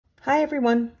Hi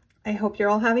everyone, I hope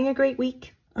you're all having a great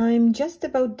week. I'm just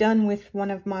about done with one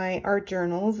of my art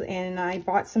journals and I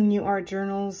bought some new art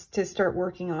journals to start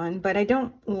working on, but I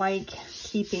don't like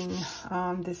keeping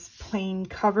this plain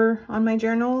cover on my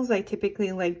journals. I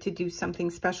typically like to do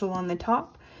something special on the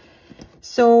top.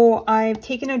 So I've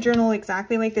taken a journal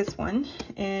exactly like this one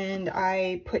and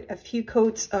I put a few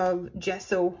coats of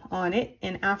gesso on it,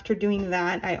 and after doing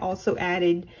that I also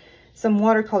added some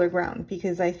watercolor ground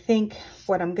because I think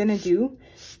what I'm gonna do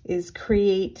is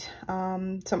create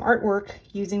some artwork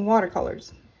using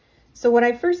watercolors. So what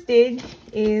I first did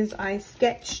is I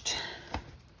sketched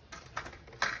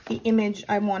the image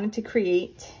I wanted to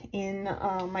create in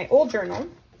my old journal.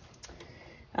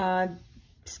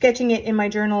 Sketching it in my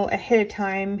journal ahead of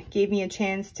time gave me a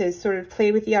chance to sort of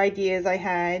play with the ideas I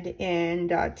had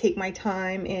and take my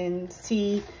time and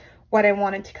see what I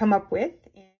wanted to come up with.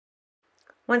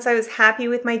 Once I was happy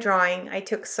with my drawing, I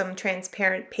took some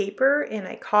transparent paper and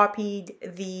I copied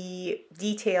the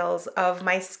details of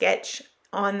my sketch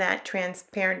on that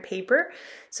transparent paper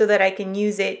so that I can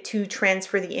use it to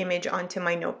transfer the image onto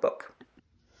my notebook.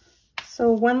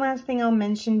 So one last thing I'll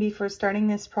mention before starting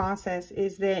this process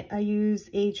is that I use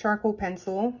a charcoal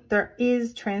pencil. There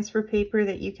is transfer paper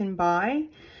that you can buy.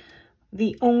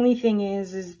 The only thing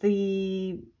is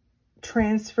the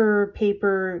transfer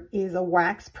paper is a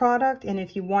wax product, and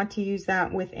if you want to use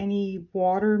that with any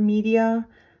water media,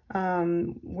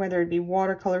 whether it be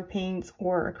watercolor paints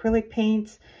or acrylic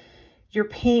paints, your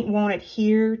paint won't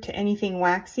adhere to anything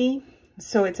waxy.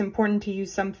 So it's important to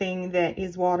use something that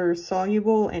is water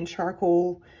soluble, and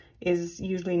charcoal is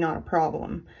usually not a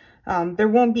problem. There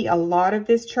won't be a lot of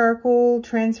this charcoal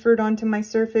transferred onto my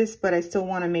surface, but I still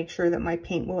want to make sure that my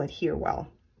paint will adhere well.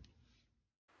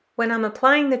 When I'm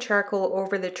applying the charcoal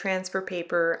over the transfer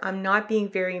paper, I'm not being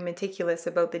very meticulous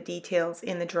about the details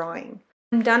in the drawing.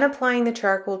 When I'm done applying the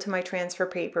charcoal to my transfer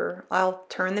paper, I'll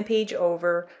turn the page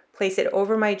over, place it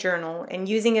over my journal, and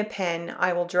using a pen,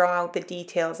 I will draw out the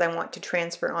details I want to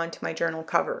transfer onto my journal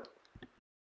cover.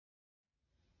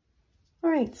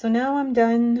 Alright, so now I'm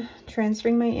done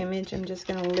transferring my image. I'm just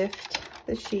going to lift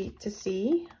the sheet to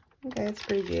see. Okay, that's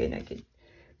pretty good. I could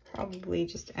probably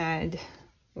just add,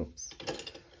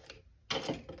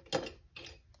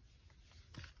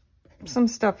 some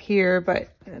stuff here,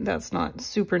 but that's not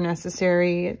super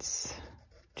necessary. It's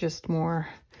just more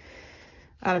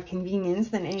out of convenience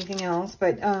than anything else.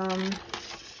 But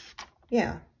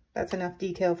yeah, that's enough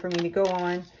detail for me to go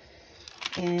on.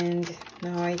 And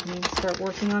now I can start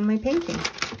working on my painting.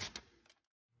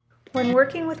 When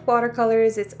working with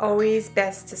watercolors, it's always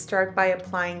best to start by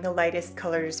applying the lightest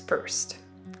colors first.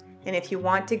 And if you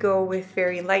want to go with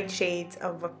very light shades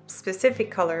of a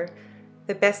specific color,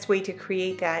 the best way to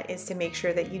create that is to make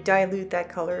sure that you dilute that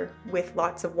color with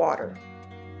lots of water.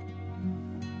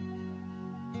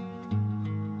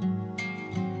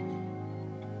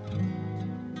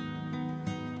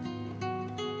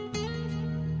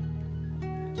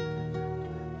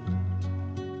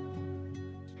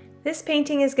 This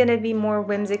painting is going to be more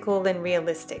whimsical than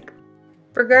realistic.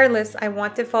 Regardless, I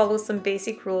want to follow some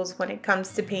basic rules when it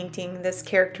comes to painting this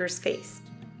character's face.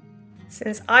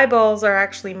 Since eyeballs are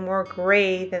actually more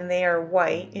gray than they are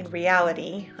white in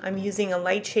reality, I'm using a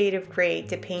light shade of gray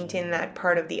to paint in that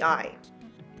part of the eye.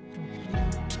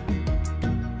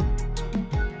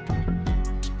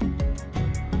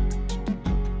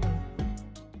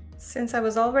 Since I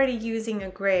was already using a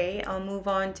gray, I'll move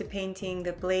on to painting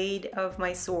the blade of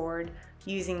my sword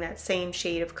using that same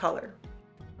shade of color.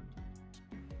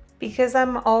 Because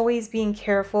I'm always being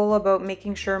careful about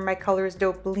making sure my colors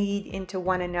don't bleed into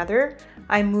one another,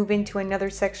 I move into another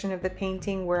section of the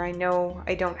painting where I know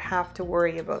I don't have to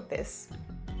worry about this.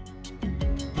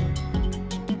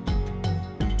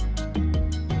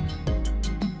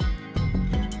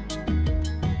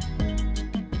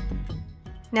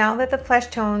 Now that the flesh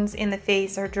tones in the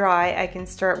face are dry, I can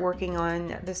start working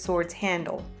on the sword's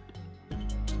handle.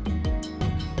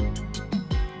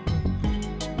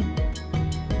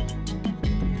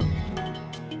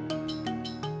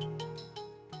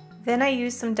 Then I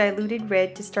use some diluted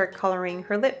red to start coloring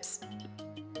her lips.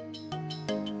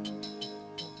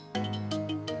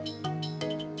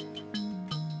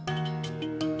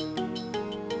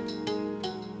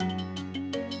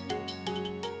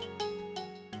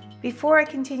 Before I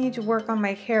continue to work on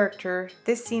my character,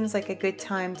 this seems like a good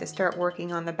time to start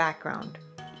working on the background.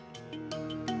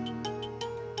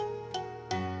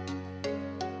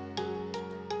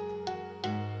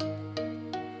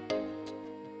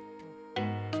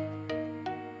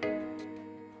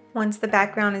 Once the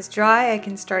background is dry, I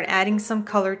can start adding some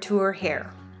color to her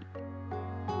hair.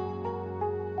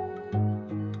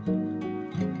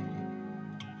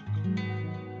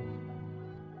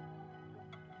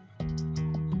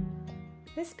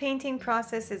 This painting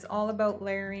process is all about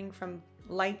layering from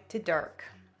light to dark.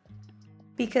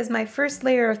 Because my first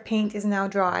layer of paint is now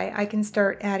dry, I can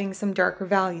start adding some darker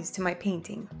values to my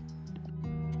painting.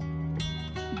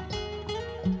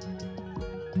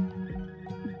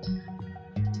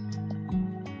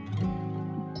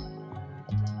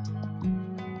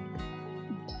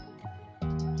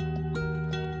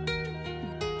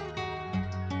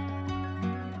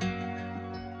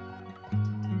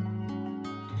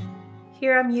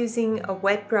 Here I'm using a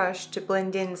wet brush to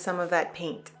blend in some of that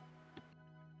paint.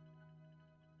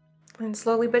 And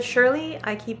slowly but surely,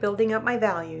 I keep building up my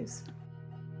values.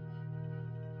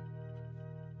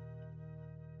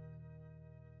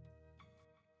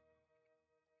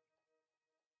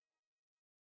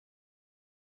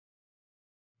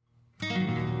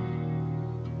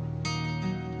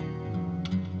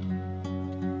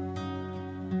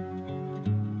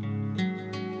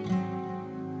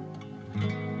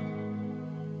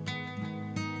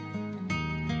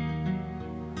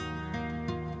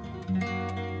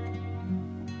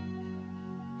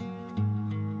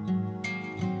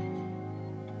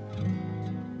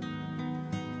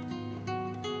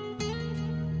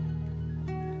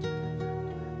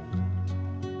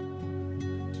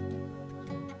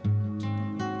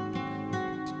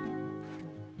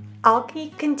 I'll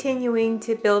keep continuing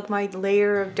to build my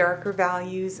layer of darker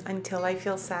values until I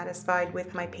feel satisfied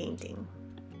with my painting.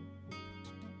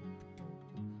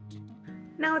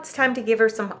 Now it's time to give her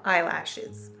some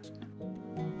eyelashes.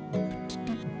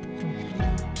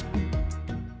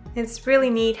 It's really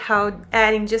neat how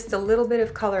adding just a little bit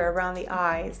of color around the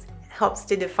eyes helps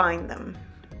to define them.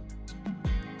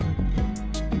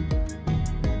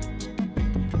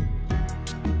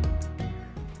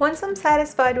 Once I'm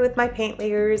satisfied with my paint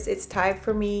layers, it's time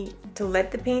for me to let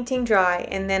the painting dry,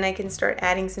 and then I can start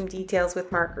adding some details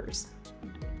with markers.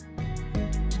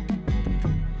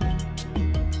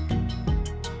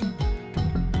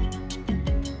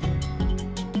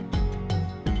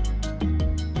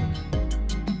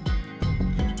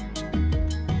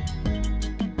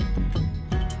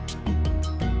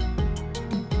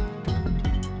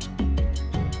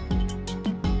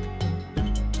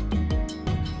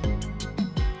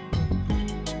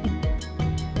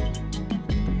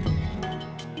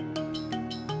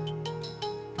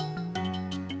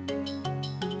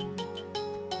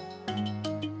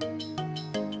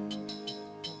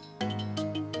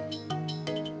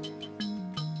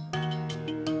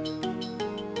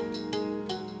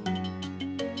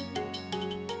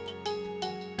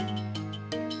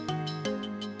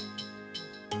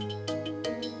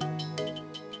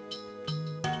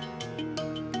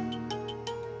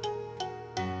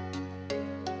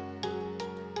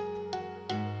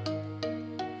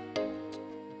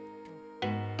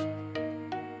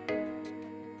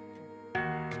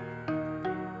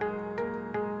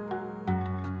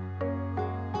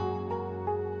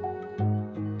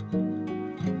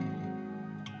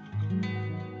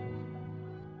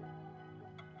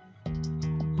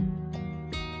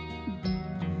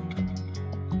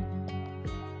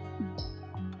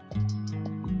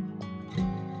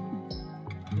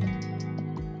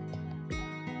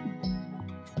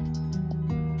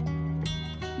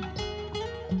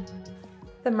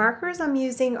 The markers I'm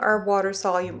using are water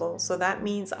soluble, so that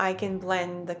means I can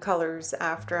blend the colors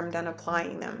after I'm done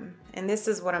applying them. And this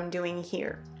is what I'm doing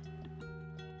here.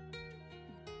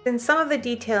 Since some of the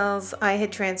details I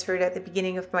had transferred at the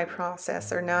beginning of my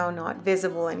process are now not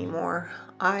visible anymore,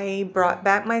 I brought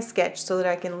back my sketch so that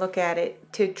I can look at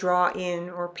it to draw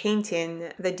in or paint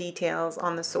in the details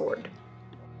on the sword.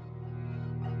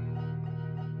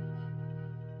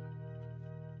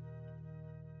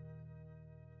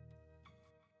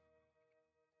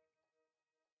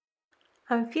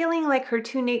 I'm feeling like her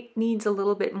tunic needs a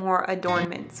little bit more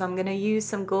adornment, so I'm going to use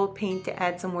some gold paint to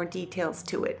add some more details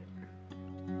to it.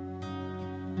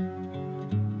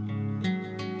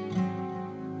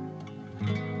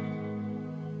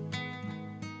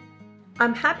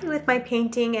 I'm happy with my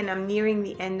painting and I'm nearing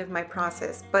the end of my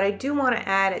process, but I do want to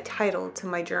add a title to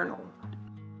my journal.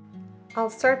 I'll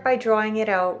start by drawing it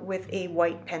out with a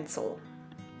white pencil.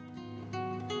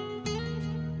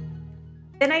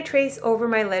 Then I trace over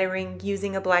my lettering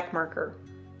using a black marker.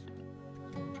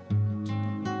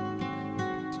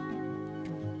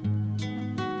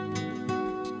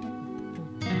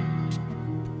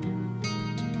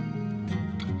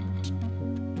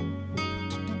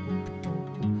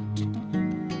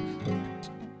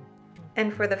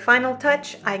 And for the final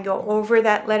touch, I go over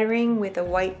that lettering with a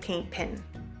white paint pen.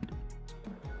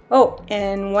 Oh,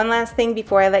 and one last thing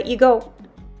before I let you go.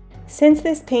 Since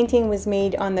this painting was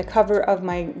made on the cover of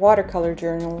my watercolor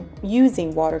journal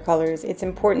using watercolors, it's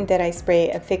important that I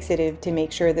spray a fixative to make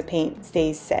sure the paint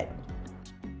stays set.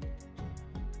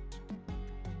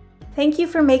 Thank you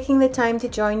for making the time to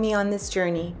join me on this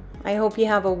journey. I hope you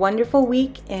have a wonderful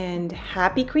week and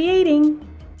happy creating!